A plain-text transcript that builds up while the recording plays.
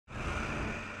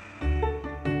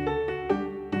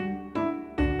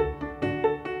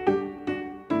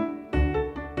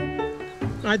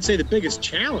I'd say the biggest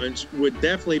challenge would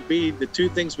definitely be the two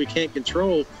things we can't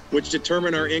control, which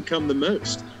determine our income the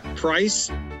most: price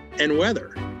and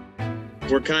weather.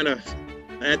 We're kind of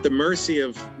at the mercy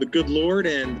of the good Lord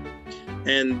and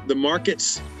the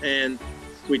markets, and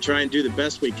we try and do the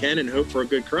best we can and hope for a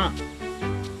good crop.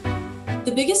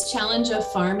 The biggest challenge of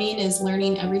farming is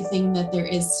learning everything that there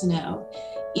is to know.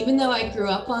 Even though I grew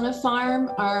up on a farm,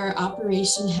 our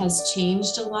operation has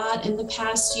changed a lot in the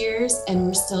past years, and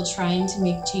we're still trying to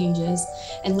make changes.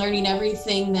 And learning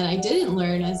everything that I didn't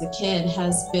learn as a kid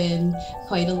has been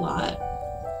quite a lot.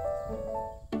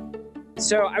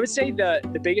 So I would say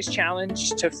the biggest challenge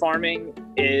to farming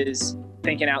is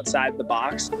thinking outside the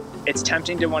box. It's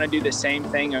tempting to want to do the same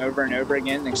thing over and over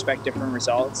again and expect different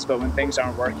results, but when things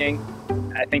aren't working,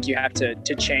 I think you have to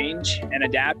change and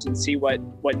adapt and see what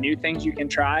new things you can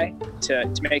try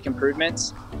to make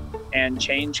improvements, and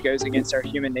change goes against our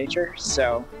human nature.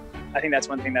 So I think that's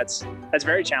one thing that's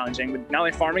very challenging with not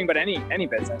only farming, but any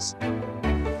business.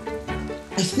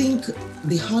 I think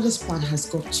the hardest part has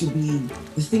got to be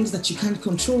the things that you can't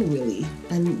control really.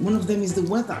 And one of them is the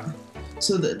weather.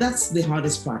 So that's the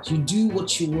hardest part. You do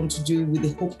what you want to do with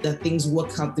the hope that things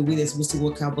work out the way they're supposed to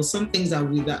work out, but some things are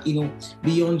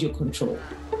beyond your control.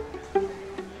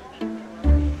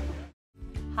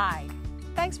 Hi,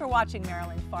 thanks for watching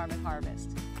Maryland Farm and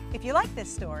Harvest. If you like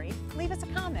this story, leave us a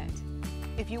comment.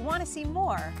 If you want to see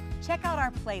more, check out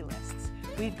our playlists.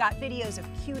 We've got videos of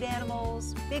cute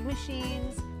animals, big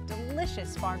machines,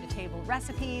 delicious farm-to-table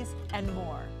recipes, and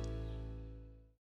more.